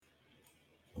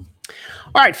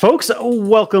All right, folks,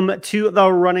 welcome to the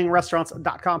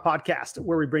runningrestaurants.com podcast,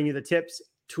 where we bring you the tips,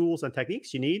 tools, and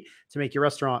techniques you need to make your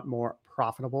restaurant more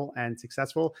profitable and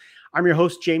successful. I'm your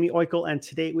host, Jamie Oikel, and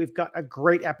today we've got a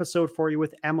great episode for you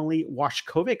with Emily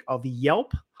Washkovic of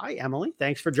Yelp. Hi, Emily.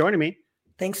 Thanks for joining me.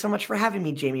 Thanks so much for having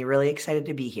me, Jamie. Really excited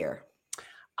to be here.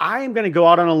 I am going to go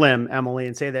out on a limb, Emily,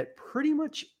 and say that pretty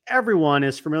much everyone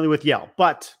is familiar with Yelp,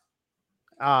 but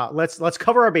let's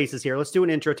cover our bases here. Let's do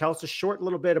an intro. Tell us a short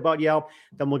little bit about Yelp,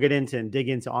 then we'll get into and dig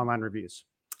into online reviews.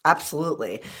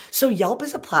 Absolutely. So Yelp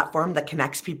is a platform that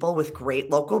connects people with great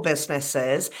local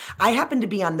businesses. I happen to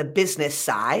be on the business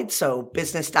side, so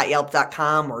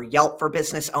business.yelp.com or Yelp for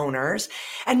business owners.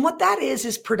 And what that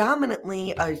is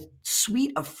predominantly a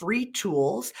suite of free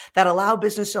tools that allow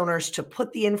business owners to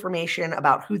put the information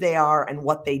about who they are and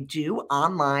what they do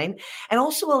online, and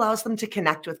also allows them to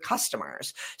connect with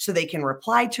customers. So they can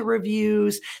reply to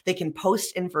reviews, they can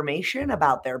post information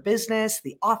about their business,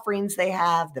 the offerings they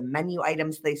have, the menu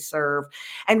items they serve,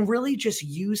 and really just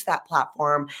use that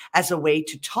platform as a way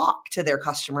to talk to their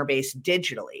customer base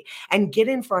digitally and get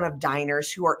in front of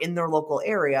diners who are in their local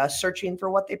area searching for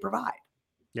what they provide.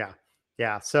 Yeah.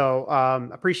 Yeah. So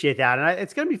appreciate that. And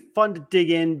it's going to be fun to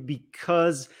dig in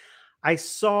because I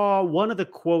saw one of the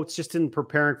quotes just in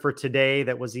preparing for today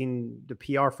that was in the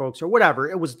PR folks or whatever.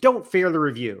 It was, don't fear the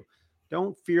review.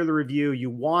 Don't fear the review.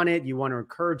 You want it. You want to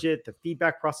encourage it. The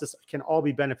feedback process can all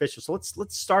be beneficial. So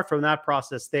let's start from that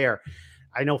process there.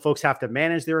 I know folks have to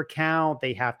manage their account.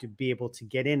 They have to be able to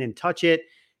get in and touch it.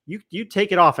 You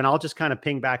take it off and I'll just kind of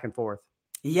ping back and forth.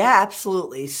 Yeah,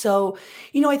 absolutely. So,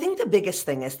 I think the biggest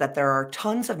thing is that there are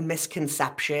tons of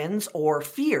misconceptions or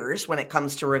fears when it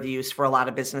comes to reviews for a lot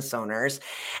of business owners.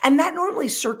 And that normally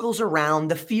circles around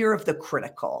the fear of the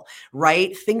critical,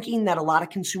 right? Thinking that a lot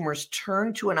of consumers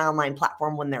turn to an online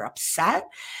platform when they're upset.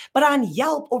 But on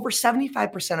Yelp, over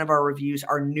 75% of our reviews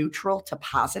are neutral to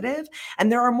positive,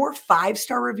 and there are more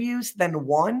 5-star reviews than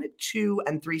 1, 2,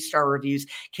 and 3-star reviews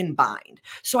combined.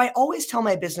 So I always tell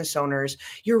my business owners,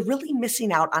 you're really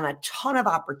missing out on a ton of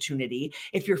opportunity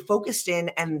if you're focused in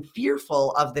and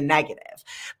fearful of the negative.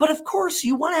 But of course,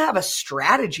 you want to have a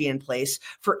strategy in place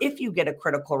for if you get a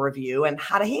critical review and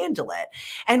how to handle it.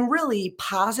 And really,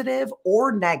 positive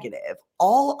or negative,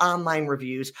 all online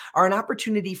reviews are an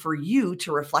opportunity for you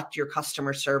to reflect your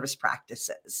customer service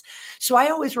practices. So I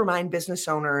always remind business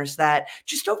owners that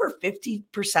just over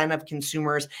 50% of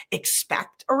consumers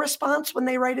expect a response when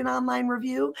they write an online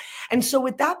review. And so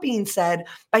with that being said,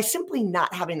 by simply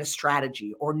not having a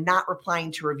strategy or not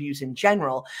replying to reviews in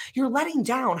general, you're letting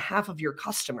down half of your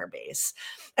customer base.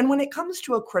 And when it comes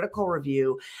to a critical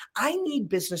review, I need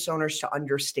business owners to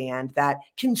understand that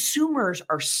consumers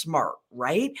are smart,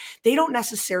 right? They don't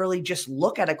necessarily just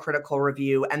look at a critical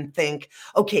review and think,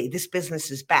 okay, this business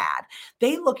is bad.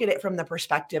 They look at it from the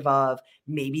perspective of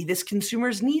maybe this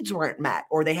consumer's needs weren't met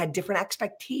or they had different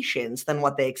expectations than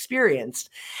what they experienced.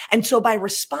 And so by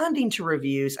responding to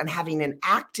reviews and having an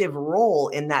active role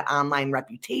in that online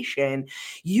reputation,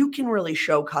 you can really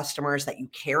show customers that you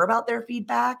care about their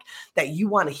feedback, that you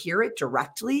want to hear it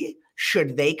directly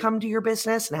should they come to your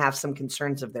business and have some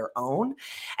concerns of their own.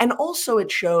 And also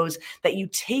it shows that you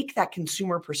take that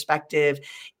consumer perspective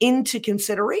into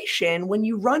consideration when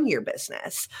you run your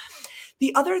business.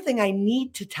 The other thing I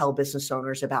need to tell business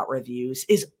owners about reviews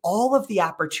is all of the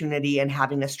opportunity and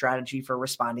having a strategy for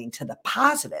responding to the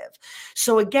positive.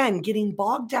 So again, getting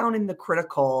bogged down in the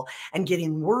critical and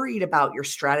getting worried about your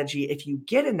strategy if you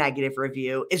get a negative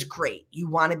review is great. You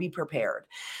want to be prepared.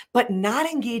 But not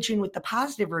engaging with the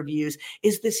positive reviews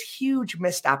is this huge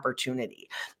missed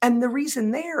opportunity. And the reason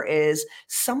there is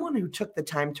someone who took the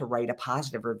time to write a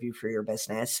positive review for your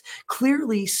business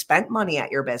clearly spent money at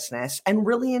your business and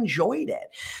really enjoyed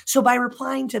it. So by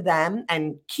replying to them,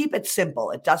 and keep it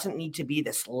simple, it doesn't need to be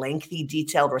this lengthy,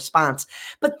 detailed response,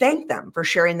 but thank them for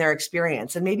sharing their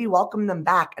experience and maybe welcome them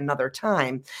back another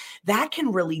time. That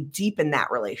can really deepen that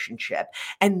relationship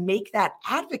and make that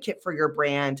advocate for your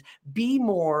brand be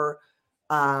more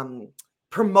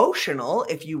promotional,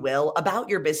 if you will, about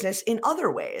your business in other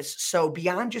ways. So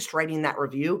beyond just writing that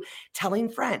review, telling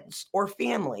friends or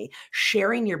family,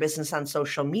 sharing your business on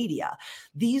social media.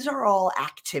 These are all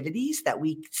activities that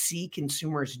we see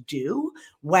consumers do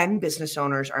when business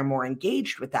owners are more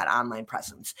engaged with that online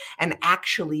presence and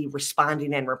actually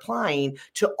responding and replying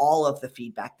to all of the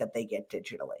feedback that they get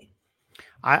digitally.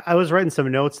 I was writing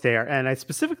some notes there, and I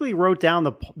specifically wrote down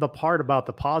the part about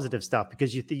the positive stuff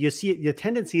because you see your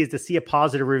tendency is to see a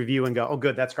positive review and go, oh,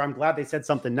 good, that's great. I'm glad they said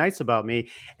something nice about me,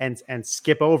 and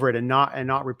skip over it and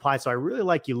not reply. So I really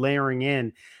like you layering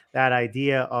in that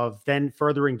idea of then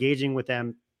further engaging with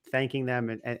them thanking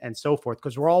them and so forth,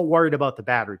 because we're all worried about the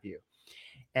bad review.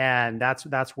 And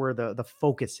that's where the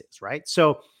focus is, right?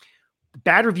 So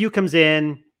bad review comes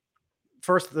in.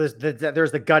 First, there's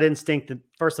the gut instinct that,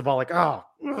 first of all, like, oh,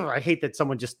 I hate that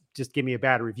someone just give me a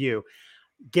bad review.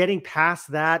 Getting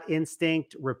past that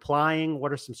instinct, replying,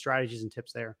 what are some strategies and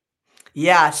tips there?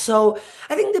 Yeah, so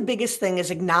I think the biggest thing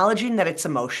is acknowledging that it's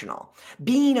emotional,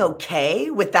 being okay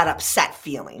with that upset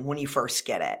feeling when you first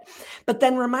get it, but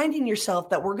then reminding yourself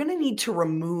that we're going to need to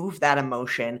remove that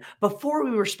emotion before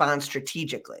we respond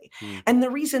strategically. Hmm. And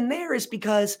the reason there is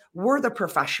because we're the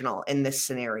professional in this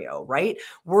scenario, right?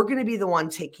 We're going to be the one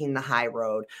taking the high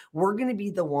road. We're going to be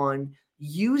the one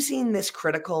using this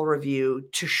critical review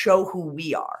to show who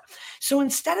we are. So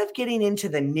instead of getting into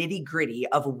the nitty gritty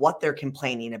of what they're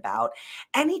complaining about,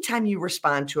 anytime you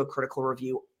respond to a critical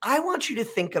review, I want you to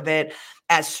think of it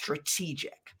as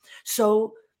strategic.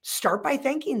 So start by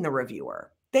thanking the reviewer.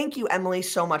 Thank you, Emily,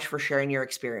 so much for sharing your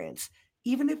experience.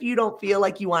 Even if you don't feel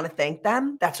like you want to thank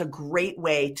them, that's a great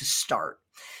way to start.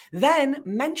 Then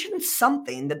mention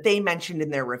something that they mentioned in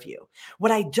their review.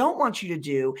 What I don't want you to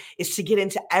do is to get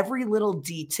into every little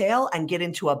detail and get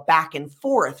into a back and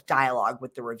forth dialogue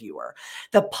with the reviewer.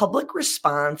 The public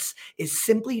response is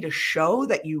simply to show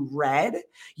that you read,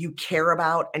 you care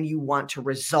about, and you want to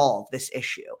resolve this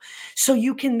issue. So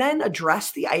you can then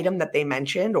address the item that they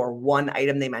mentioned or one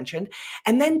item they mentioned,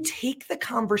 and then take the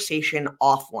conversation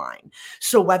offline.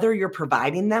 So whether you're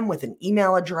providing them with an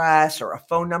email address or a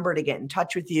phone number to get in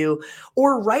touch with you,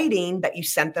 or writing that you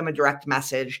sent them a direct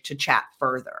message to chat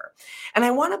further. And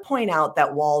I want to point out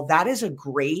that while that is a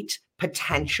great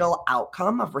potential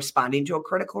outcome of responding to a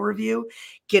critical review,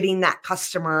 getting that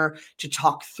customer to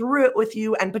talk through it with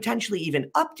you and potentially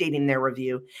even updating their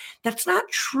review, that's not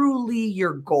truly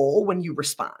your goal when you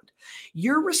respond.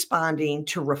 You're responding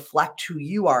to reflect who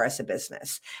you are as a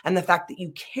business and the fact that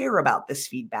you care about this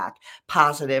feedback,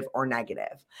 positive or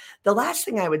negative. The last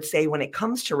thing I would say when it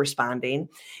comes to responding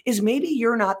is maybe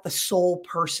you're not the sole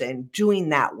person doing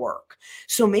that work.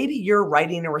 So maybe you're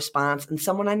writing a response and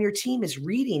someone on your team is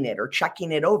reading it or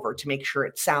checking it over to make sure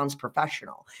it sounds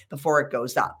professional before it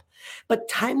goes up. But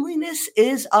timeliness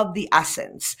is of the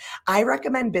essence. I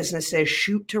recommend businesses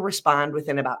shoot to respond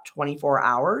within about 24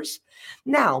 hours.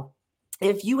 Now,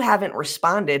 if you haven't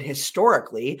responded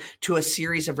historically to a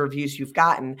series of reviews you've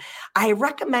gotten, I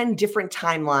recommend different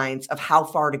timelines of how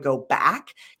far to go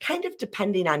back, kind of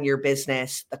depending on your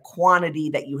business, the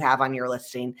quantity that you have on your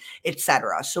listing,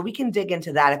 etc. So we can dig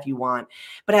into that if you want.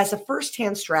 But as a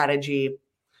first-hand strategy,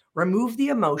 remove the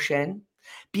emotion,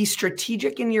 be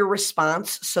strategic in your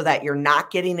response so that you're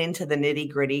not getting into the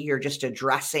nitty-gritty, you're just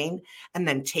addressing and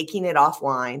then taking it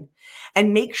offline.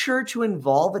 And make sure to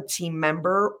involve a team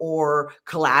member or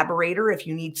collaborator if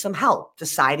you need some help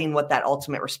deciding what that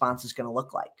ultimate response is going to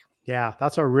look like. Yeah,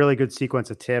 that's a really good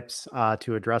sequence of tips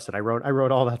to address it. I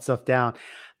wrote all that stuff down.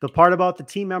 The part about the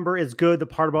team member is good. The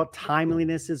part about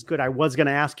timeliness is good. I was going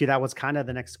to ask you, that was kind of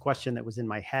the next question that was in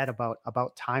my head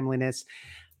about timeliness.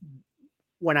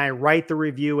 When I write the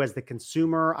review as the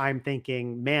consumer, I'm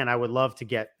thinking, man, I would love to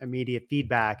get immediate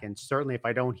feedback. And certainly if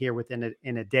I don't hear within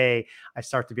in a day, I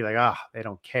start to be like, they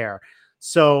don't care.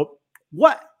 So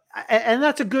and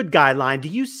that's a good guideline. Do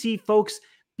you see folks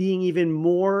being even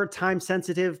more time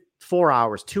sensitive? 4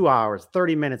 hours, 2 hours,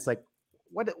 30 minutes? Like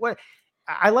what,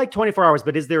 I like 24 hours,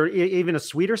 but is there even a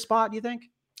sweeter spot, do you think?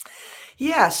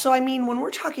 Yeah. So, I mean, when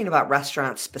we're talking about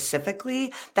restaurants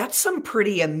specifically, that's some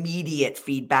pretty immediate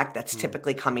feedback that's Hmm.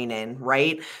 typically coming in,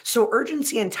 right? So,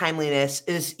 urgency and timeliness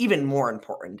is even more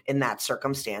important in that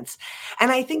circumstance.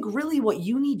 And I think really what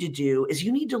you need to do is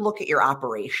you need to look at your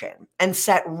operation and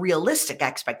set realistic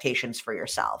expectations for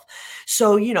yourself.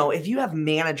 So, if you have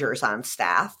managers on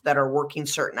staff that are working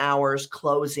certain hours,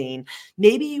 closing,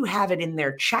 maybe you have it in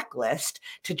their checklist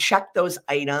to check those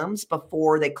items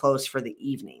before they close for the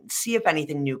evening. See if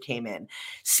anything new came in.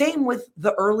 Same with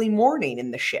the early morning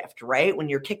in the shift, right? When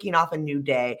you're kicking off a new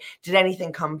day, did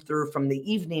anything come through from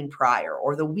the evening prior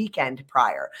or the weekend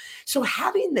prior? So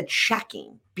having the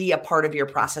checking be a part of your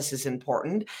process is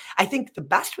important. I think the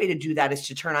best way to do that is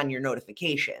to turn on your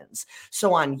notifications.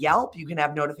 So on Yelp, you can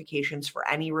have notifications for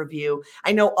any review.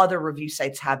 I know other review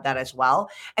sites have that as well.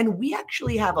 And we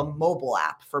actually have a mobile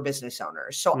app for business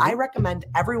owners. So I Mhm. recommend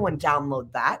everyone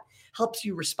download that. Helps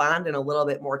you respond in a little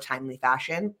bit more timely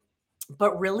fashion.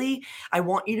 But really, I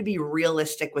want you to be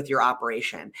realistic with your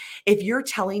operation. If you're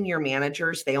telling your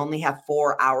managers they only have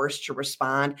 4 hours to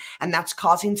respond, and that's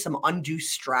causing some undue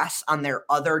stress on their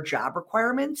other job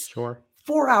requirements, Sure.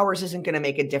 4 hours isn't going to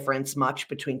make a difference much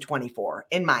between 24,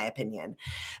 in my opinion.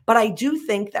 But I do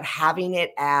think that having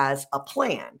it as a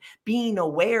plan, being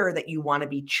aware that you want to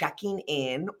be checking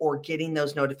in or getting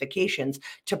those notifications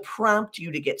to prompt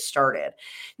you to get started.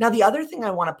 Now, the other thing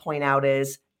I want to point out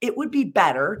is it would be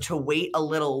better to wait a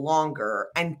little longer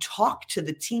and talk to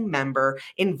the team member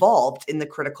involved in the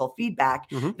critical feedback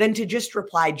Mhm. than to just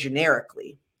reply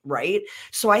generically. Right.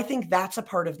 So I think that's a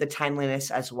part of the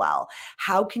timeliness as well.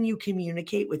 How can you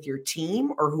communicate with your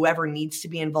team or whoever needs to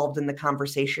be involved in the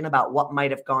conversation about what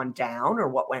might have gone down or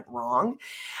what went wrong?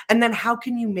 And then how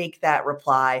can you make that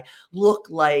reply look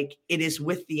like it is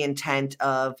with the intent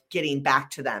of getting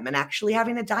back to them and actually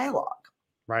having a dialogue?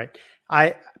 Right.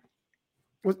 I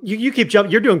Well, you keep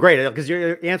jumping. You're doing great because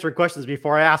you're answering questions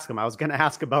before I ask them. I was going to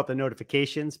ask about the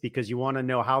notifications because you want to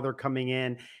know how they're coming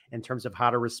in terms of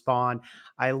how to respond.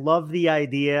 I love the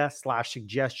idea slash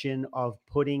suggestion of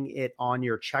putting it on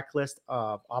your checklist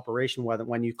of operation, whether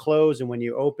when you close and when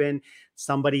you open,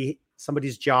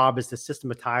 somebody's job is to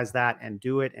systematize that and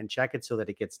do it and check it so that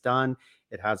it gets done.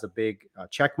 It has a big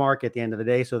check mark at the end of the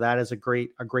day. So that is a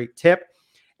great tip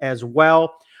as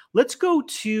well. Let's go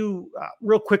to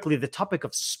real quickly the topic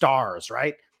of stars,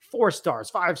 right? 4 stars,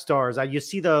 5 stars. You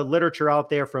see the literature out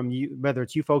there from you, whether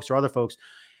it's you folks or other folks.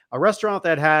 A restaurant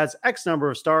that has X number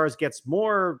of stars gets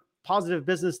more positive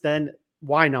business than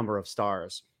Y number of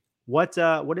stars. What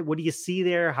do you see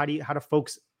there? How do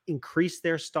folks increase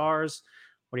their stars?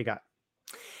 What do you got?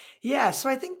 Yeah, so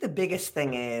I think the biggest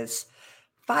thing is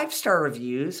 5-star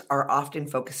reviews are often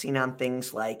focusing on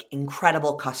things like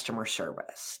incredible customer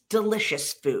service,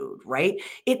 delicious food, right?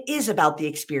 It is about the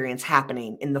experience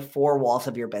happening in the four walls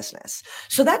of your business.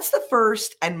 So that's the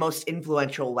first and most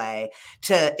influential way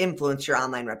to influence your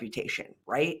online reputation,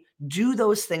 right? Do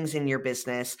those things in your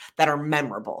business that are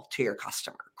memorable to your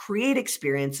customer. Create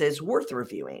experiences worth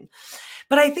reviewing.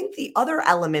 But I think the other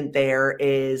element there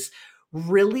is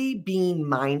really being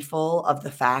mindful of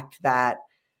the fact that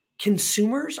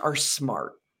consumers are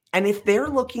smart. And if they're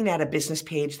looking at a business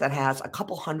page that has a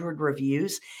couple hundred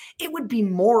reviews, it would be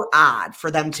more odd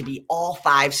for them to be all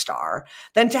 5-star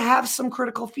than to have some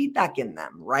critical feedback in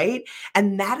them, right?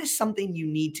 And that is something you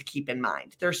need to keep in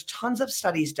mind. There's tons of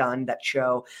studies done that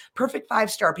show perfect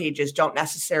 5-star pages don't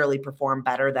necessarily perform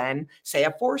better than, say,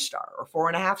 a 4-star or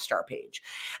 4.5-star page.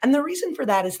 And the reason for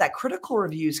that is that critical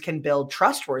reviews can build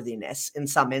trustworthiness in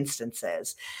some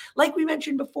instances. Like we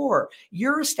mentioned before,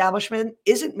 your establishment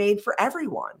isn't made for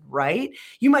everyone, right?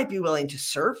 You might be willing to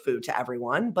serve food to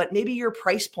everyone, but maybe your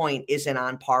price point isn't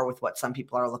on par with what some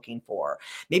people are looking for.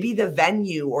 Maybe the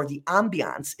venue or the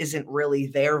ambiance isn't really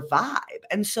their vibe.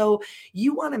 And so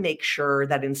you want to make sure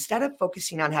that instead of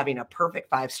focusing on having a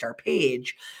perfect 5-star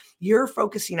page, you're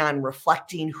focusing on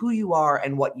reflecting who you are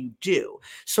and what you do.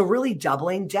 So really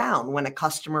doubling down when a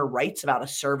customer writes about a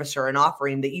service or an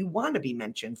offering that you want to be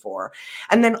mentioned for.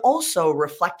 And then also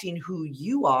reflecting who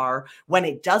you are when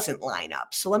it doesn't line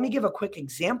up. So let me give a quick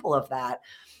example of that.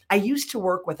 I used to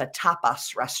work with a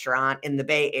tapas restaurant in the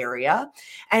Bay Area,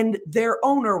 and their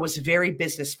owner was very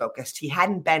business focused. He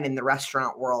hadn't been in the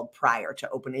restaurant world prior to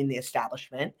opening the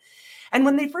establishment. And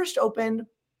when they first opened,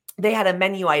 they had a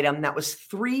menu item that was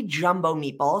 3 jumbo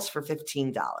meatballs for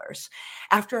 $15.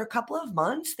 After a couple of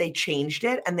months, they changed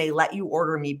it and they let you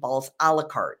order meatballs a la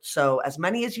carte. So as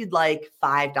many as you'd like,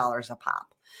 $5 a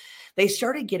pop. They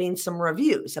started getting some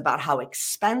reviews about how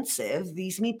expensive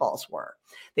these meatballs were.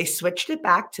 They switched it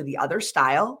back to the other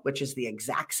style, which is the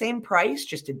exact same price,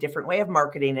 just a different way of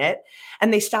marketing it,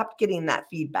 and they stopped getting that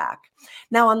feedback.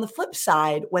 Now, on the flip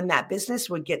side, when that business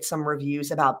would get some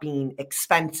reviews about being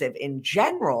expensive in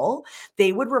general,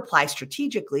 they would reply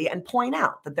strategically and point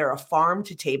out that they're a farm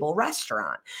to table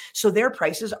restaurant. So their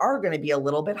prices are going to be a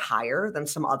little bit higher than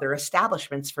some other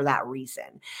establishments for that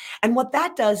reason. And what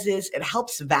that does is it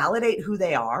helps validate who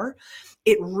they are.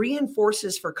 It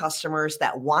reinforces for customers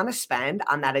that want to spend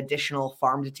on that additional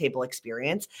farm to table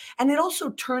experience. And it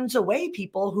also turns away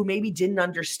people who maybe didn't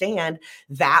understand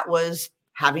that was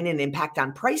having an impact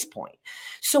on price point.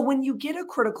 So when you get a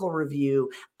critical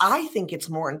review, I think it's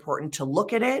more important to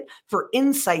look at it for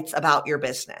insights about your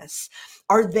business.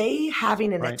 Are they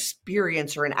having an Right.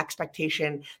 experience or an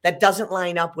expectation that doesn't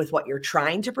line up with what you're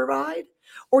trying to provide?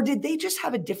 Or did they just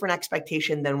have a different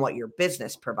expectation than what your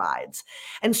business provides?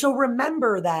 And so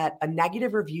remember that a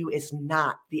negative review is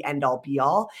not the end all be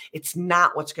all. It's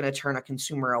not what's going to turn a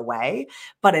consumer away,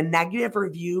 but a negative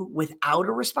review without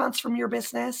a response from your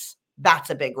business, that's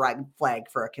a big red flag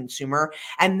for a consumer.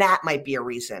 And that might be a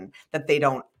reason that they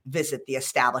don't visit the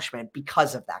establishment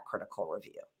because of that critical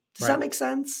review. Does that Right. make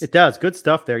sense? It does. Good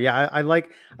stuff there. Yeah, I like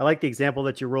the example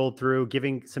that you rolled through,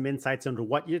 giving some insights into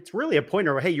what it's really a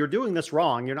pointer. Hey, you're doing this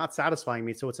wrong. You're not satisfying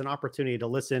me. So it's an opportunity to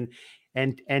listen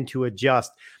and to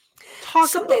adjust. Talk about.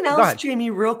 Something Go else, ahead. Jamie,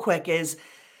 real quick is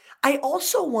I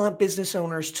also want business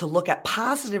owners to look at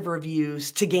positive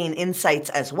reviews to gain insights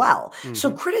as well.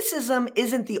 So, Hmm. criticism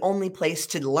isn't the only place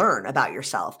to learn about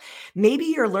yourself. Maybe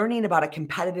you're learning about a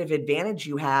competitive advantage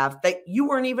you have that you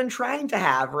weren't even trying to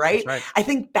have, That's right? right. I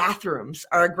think bathrooms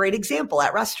are a great example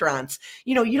at restaurants.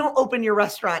 You don't open your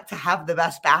restaurant to have the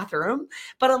best bathroom,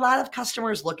 but a lot of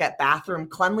customers look at bathroom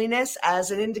cleanliness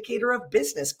as an indicator of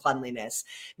business cleanliness.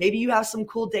 Maybe you have some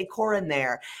cool decor in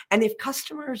there. And if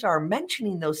customers are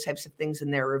mentioning those types of things in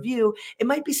their review, it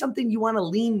might be something you want to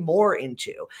lean more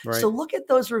into. So Right. look at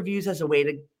those reviews as a way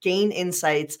to gain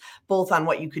insights both on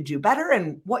what you could do better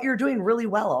and what you're doing really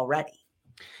well already.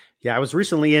 Yeah, I was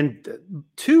recently in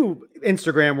two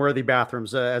Instagram worthy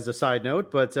bathrooms as a side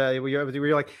note, but we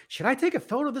were like, should I take a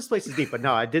photo? This place is neat, but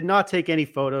no, I did not take any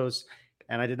photos,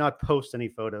 and I did not post any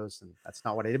photos, and that's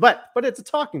not what I did. But it's a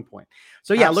talking point.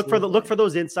 So yeah, look for Absolutely.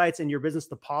 those insights in your business,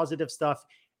 the positive stuff.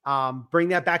 Bring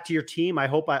that back to your team. I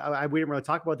hope we didn't really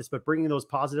talk about this, but bringing those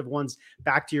positive ones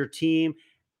back to your team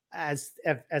as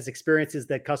experiences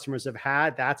that customers have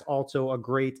had, that's also a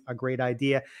great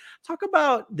idea. Talk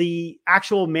about the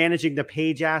actual managing the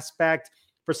page aspect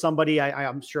for somebody.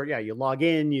 I'm sure, yeah, you log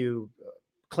in, you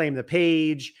claim the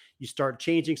page, you start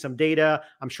changing some data.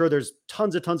 I'm sure there's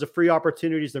tons of free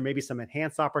opportunities. There may be some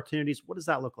enhanced opportunities. What does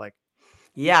that look like?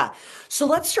 Yeah. So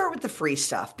let's start with the free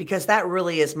stuff because that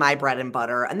really is my bread and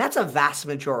butter. And that's a vast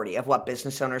majority of what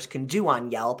business owners can do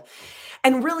on Yelp.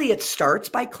 And really, it starts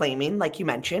by claiming, like you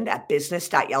mentioned, at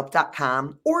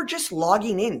business.yelp.com or just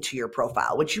logging into your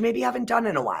profile, which you maybe haven't done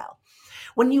in a while.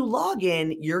 When you log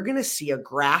in, you're going to see a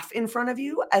graph in front of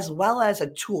you as well as a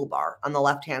toolbar on the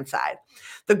left hand side.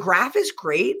 The graph is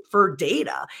great for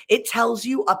data. It tells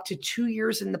you up to 2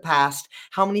 years in the past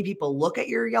how many people look at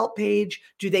your Yelp page.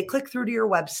 Do they click through to your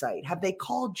website? Have they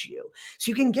called you? So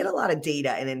you can get a lot of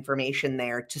data and information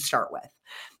there to start with.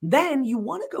 Then you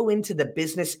want to go into the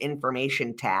business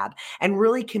information tab and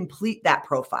really complete that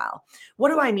profile. What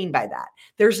do I mean by that?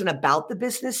 There's an about the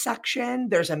business section,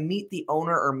 there's a meet the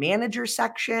owner or manager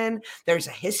section, there's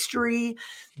a history.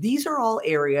 These are all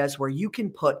areas where you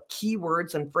can put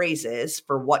keywords and phrases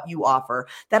for what you offer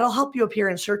that'll help you appear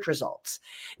in search results.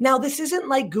 Now, this isn't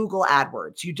like Google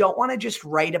AdWords. You don't want to just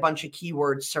write a bunch of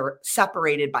keywords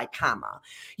separated by comma.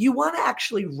 You want to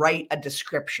actually write a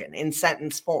description in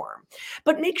sentence form,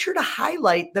 but make sure to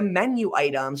highlight the menu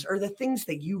items or the things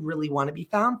that you really want to be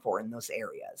found for in those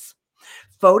areas.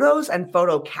 Photos and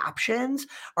photo captions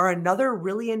are another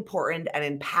really important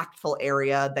and impactful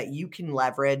area that you can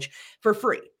leverage for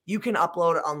free. You can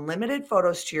upload unlimited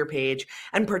photos to your page.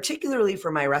 And particularly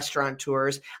for my restaurant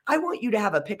tours, I want you to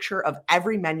have a picture of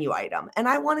every menu item and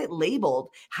I want it labeled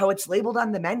how it's labeled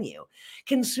on the menu.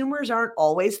 Consumers aren't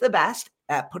always the best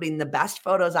at putting the best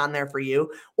photos on there for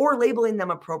you or labeling them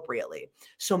appropriately.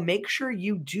 So make sure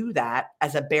you do that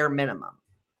as a bare minimum.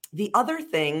 The other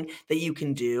thing that you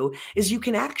can do is you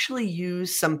can actually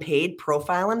use some paid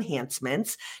profile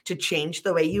enhancements to change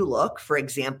the way you look. For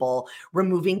example,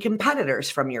 removing competitors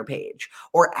from your page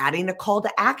or adding a call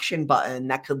to action button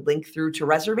that could link through to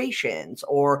reservations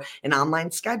or an online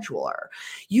scheduler.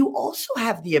 You also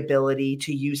have the ability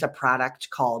to use a product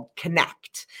called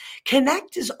Connect.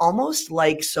 Connect is almost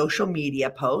like social media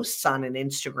posts on an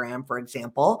Instagram, for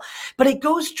example, but it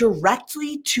goes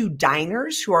directly to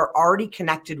diners who are already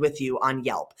connected with you on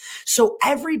Yelp. So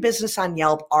every business on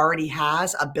Yelp already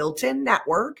has a built-in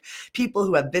network, people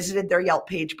who have visited their Yelp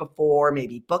page before,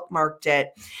 maybe bookmarked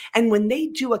it. And when they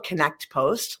do a connect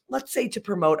post, let's say to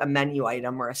promote a menu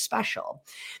item or a special,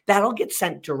 that'll get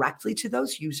sent directly to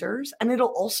those users and it'll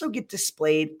also get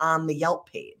displayed on the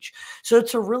Yelp page. So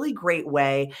it's a really great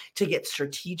way to get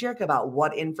strategic about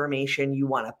what information you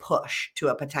want to push to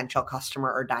a potential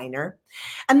customer or diner.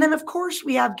 And then, of course,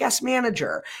 we have Guest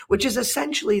Manager, which is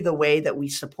essentially the way that we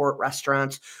support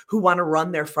restaurants who want to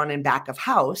run their front and back of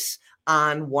house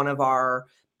on one of our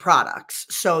products.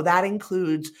 So that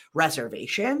includes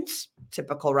reservations,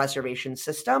 typical reservation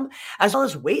system, as well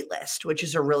as waitlist, which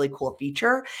is a really cool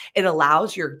feature. It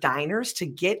allows your diners to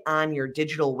get on your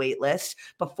digital waitlist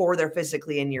before they're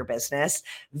physically in your business.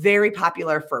 Very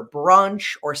popular for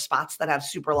brunch or spots that have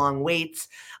super long waits.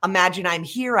 Imagine I'm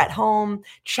here at home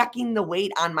checking the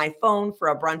wait on my phone for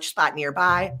a brunch spot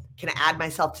nearby, can add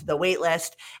myself to the wait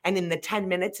list. And in the 10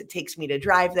 minutes it takes me to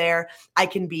drive there, I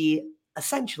can be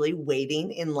essentially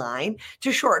waiting in line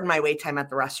to shorten my wait time at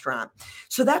the restaurant.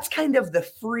 So that's kind of the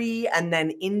free and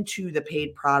then into the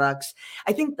paid products.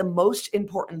 I think the most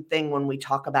important thing when we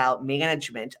talk about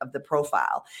management of the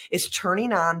profile is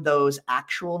turning on those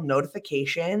actual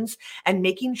notifications and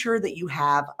making sure that you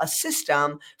have a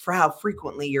system for how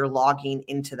frequently you're logging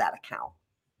into that account.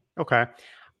 Okay.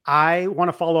 I want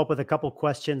to follow up with a couple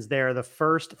questions there. The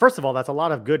first of all, that's a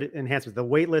lot of good enhancements. The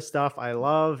waitlist stuff, I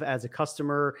love as a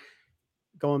customer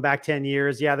going back 10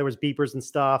 years. Yeah, there was beepers and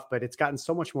stuff, but it's gotten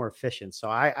so much more efficient. So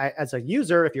as a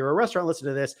user, if you're a restaurant, listen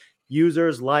to this,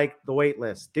 users like the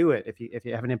waitlist, do it if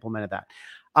you haven't implemented that.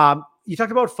 You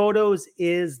talked about photos.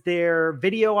 Is there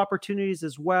video opportunities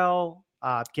as well?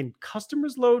 Can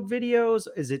customers load videos?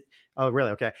 Is it, oh, really?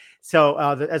 Okay. So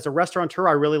as a restaurateur,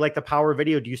 I really like the power of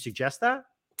video. Do you suggest that?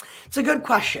 It's a good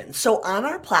question. So on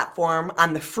our platform,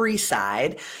 on the free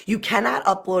side, you cannot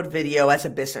upload video as a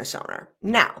business owner.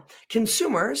 Now,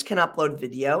 consumers can upload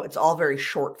video. It's all very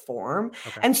short form.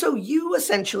 Okay. And so you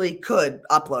essentially could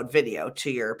upload video to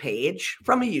your page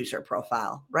from a user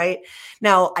profile, right?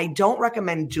 Now, I don't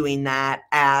recommend doing that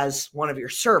as one of your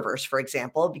servers, for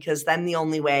example, because then the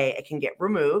only way it can get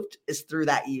removed is through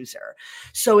that user.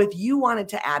 So if you wanted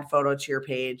to add photo to your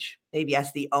page, maybe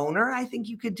as the owner, I think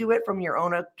you could do it from your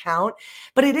own account,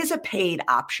 but it is a paid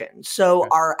option. So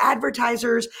our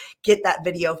advertisers get that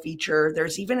video feature.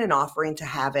 There's even an offering to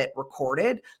have it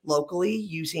recorded locally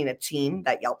using a team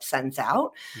that Yelp sends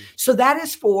out. So that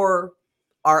is for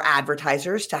our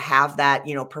advertisers to have that,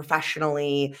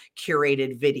 professionally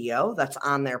curated video that's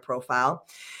on their profile.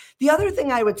 The other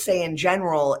thing I would say in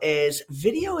general is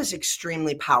video is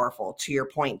extremely powerful, to your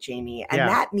point, Jamie. And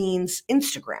that means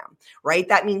Instagram, right?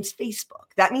 That means Facebook.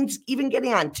 That means even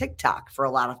getting on TikTok for a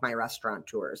lot of my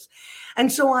restaurateurs.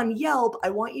 And so on Yelp,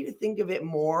 I want you to think of it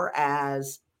more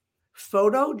as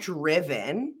photo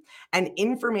driven and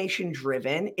information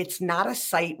driven. It's not a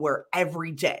site where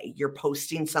every day you're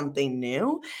posting something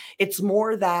new. It's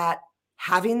more that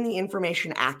having the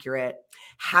information accurate,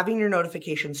 having your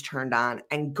notifications turned on,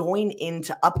 and going in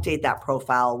to update that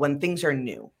profile when things are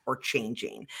new or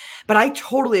changing. But I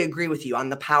totally agree with you on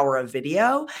the power of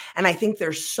video. And I think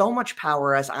there's so much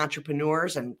power as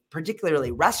entrepreneurs and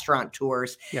particularly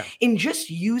restaurateurs in just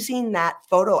using that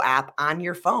photo app on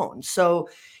your phone. So,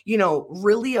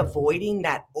 really avoiding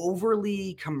that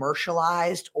overly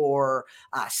commercialized or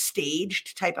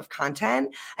staged type of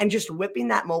content and just whipping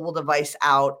that mobile device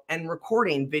out and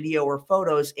recording video or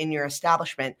photos in your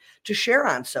establishment to share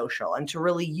on social and to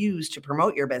really use to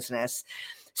promote your business.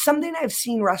 Something I've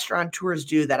seen restaurateurs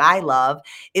do that I love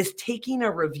is taking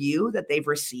a review that they've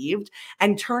received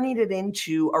and turning it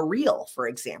into a reel, for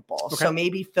example. Okay. So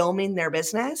maybe filming their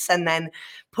business and then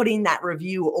putting that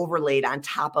review overlaid on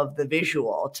top of the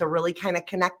visual to really kind of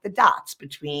connect the dots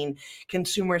between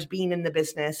consumers being in the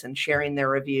business and sharing their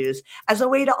reviews as a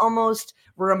way to almost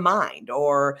remind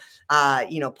or,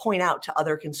 point out to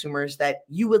other consumers that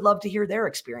you would love to hear their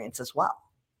experience as well.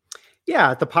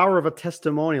 Yeah, the power of a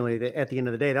testimonial at the end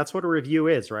of the day. That's what a review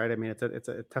is, right? I mean, it's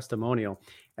a testimonial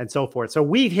and so forth. So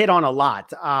we've hit on a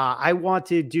lot. I want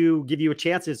to give you a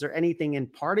chance. Is there anything in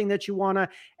parting that you want to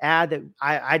add that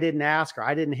I didn't ask or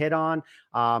I didn't hit on?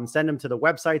 Send them to the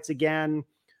websites again.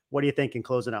 What do you think in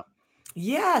closing up?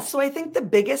 Yeah, so I think the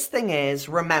biggest thing is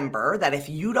remember that if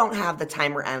you don't have the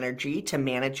time or energy to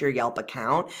manage your Yelp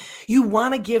account, you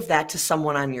want to give that to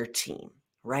someone on your team,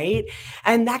 right?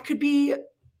 And that could be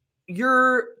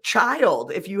your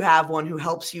child, if you have one who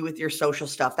helps you with your social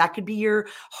stuff. That could be your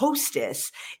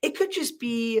hostess. It could just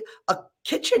be a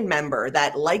kitchen member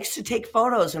that likes to take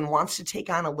photos and wants to take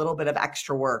on a little bit of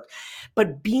extra work.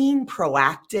 But being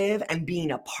proactive and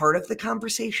being a part of the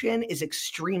conversation is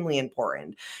extremely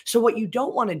important. So what you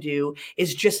don't want to do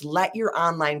is just let your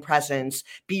online presence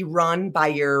be run by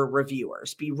your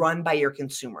reviewers, be run by your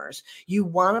consumers. You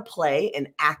want to play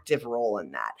an active role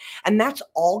in that. And that's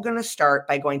all going to start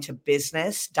by going to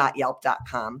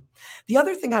business.yelp.com. The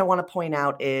other thing I want to point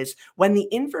out is when the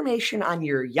information on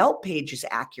your Yelp page is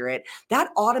accurate, that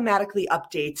automatically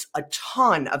updates a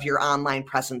ton of your online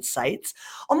presence sites,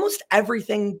 almost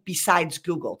everything besides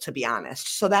Google, to be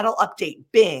honest. So that'll update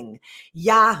Bing,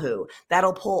 Yahoo,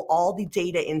 that'll pull all the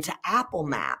data into Apple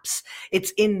Maps.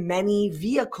 It's in many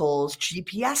vehicles,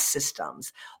 GPS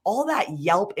systems. All that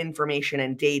Yelp information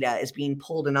and data is being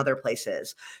pulled in other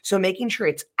places. So making sure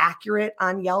it's accurate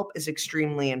on Yelp is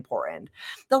extremely important.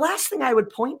 The last thing I would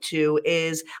point to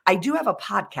is I do have a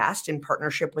podcast in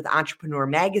partnership with Entrepreneur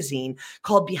Magazine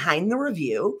called Behind the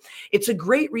Review. It's a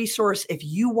great resource if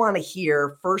you want to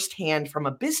hear firsthand from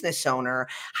a business owner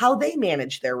how they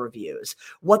manage their reviews,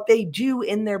 what they do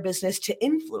in their business to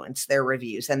influence their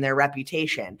reviews and their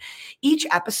reputation. Each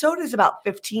episode is about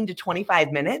 15 to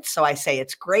 25 minutes. So I say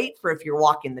it's great for if you're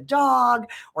walking the dog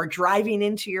or driving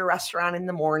into your restaurant in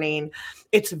the morning.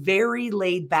 It's very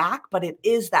laid back, but it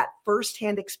is that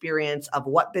firsthand experience of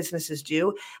what businesses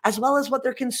do, as well as what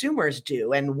their consumers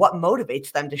do and what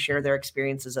motivates them to share their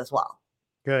experiences as well.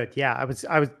 Good. Yeah. I was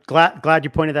glad you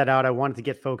pointed that out. I wanted to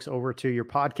get folks over to your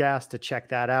podcast to check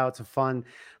that out. It's a fun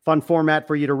format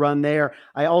for you to run there.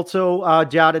 I also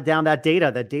jotted down that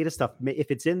data stuff. If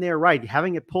it's in there, right,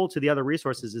 having it pulled to the other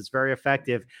resources is very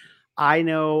effective. I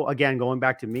know, again, going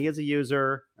back to me as a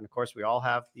user, and of course we all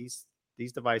have these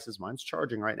devices. Mine's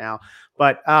charging right now,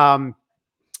 but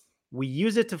we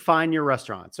use it to find your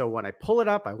restaurant. So when I pull it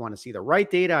up, I want to see the right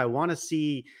data. I want to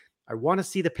see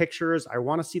the pictures. I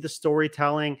want to see the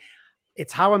storytelling.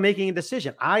 It's how I'm making a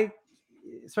decision.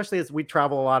 Especially as we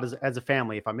travel a lot as a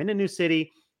family, if I'm in a new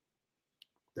city,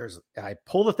 I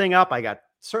pull the thing up.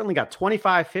 Certainly got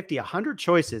 25, 50, 100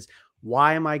 choices.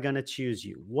 Why am I going to choose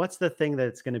you? What's the thing that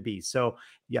it's going to be? So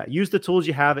yeah, use the tools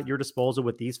you have at your disposal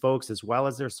with these folks, as well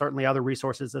as there's certainly other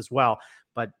resources as well,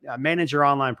 but manage your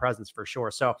online presence for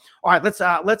sure. So, all right, let's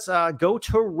go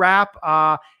to wrap.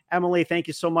 Emily, thank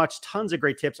you so much. Tons of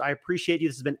great tips. I appreciate you.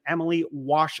 This has been Emily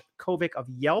Washkovic of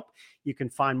Yelp. You can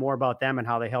find more about them and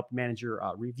how they help manage your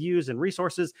reviews and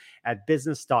resources at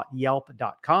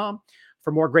business.yelp.com.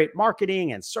 For more great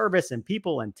marketing and service and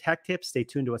people and tech tips, stay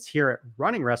tuned to us here at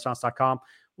runningrestaurants.com.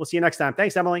 We'll see you next time.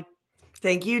 Thanks, Emily.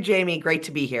 Thank you, Jamie. Great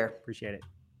to be here. Appreciate it.